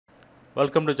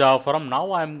Welcome to Java Forum.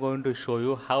 Now I am going to show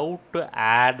you how to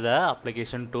add the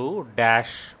application to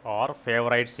Dash or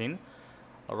favorites in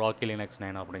Rocky Linux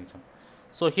 9 operating system.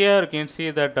 So here you can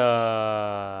see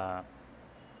that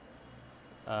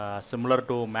similar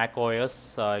to Mac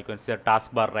OS, you can see a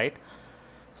taskbar, right?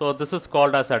 So this is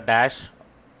called as a Dash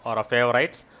or a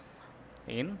favorites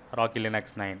in Rocky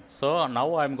Linux 9. So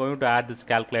now I am going to add this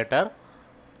calculator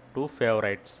to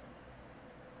favorites.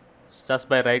 Just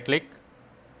by right click,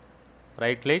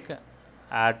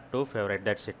 add to favorite,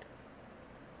 that's it.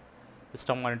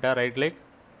 System monitor, right click,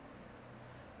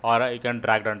 or you can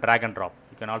drag and drop.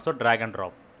 You can also drag and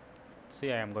drop.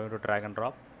 See, I am going to drag and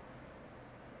drop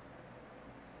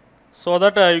so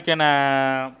that you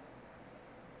can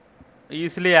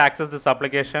easily access this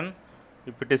application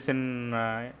if it is in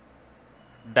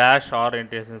Dash or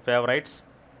it is in favorites,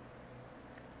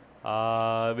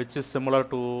 which is similar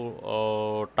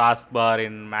to taskbar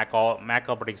in Mac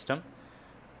operating system.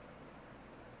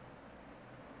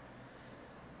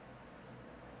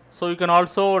 So you can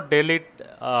also delete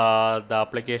the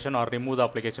application or remove the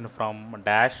application from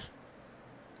Dash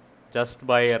just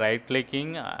by right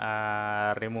clicking,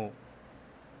 remove.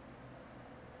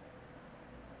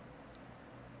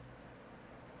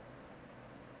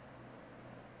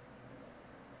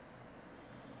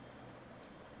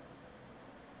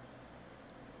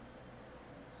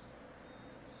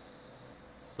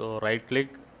 So right click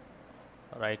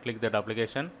that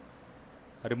application,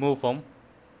 remove from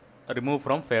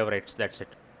favorites, that's it.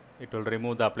 It will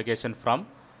remove the application from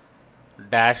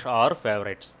Dash or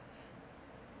favorites.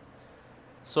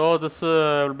 So this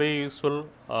will be useful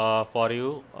for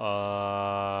you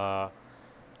to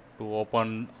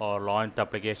open or launch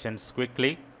applications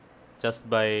quickly just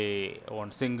by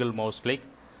one single mouse click.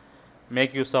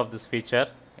 Make use of this feature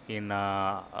in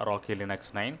Rocky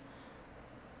Linux 9.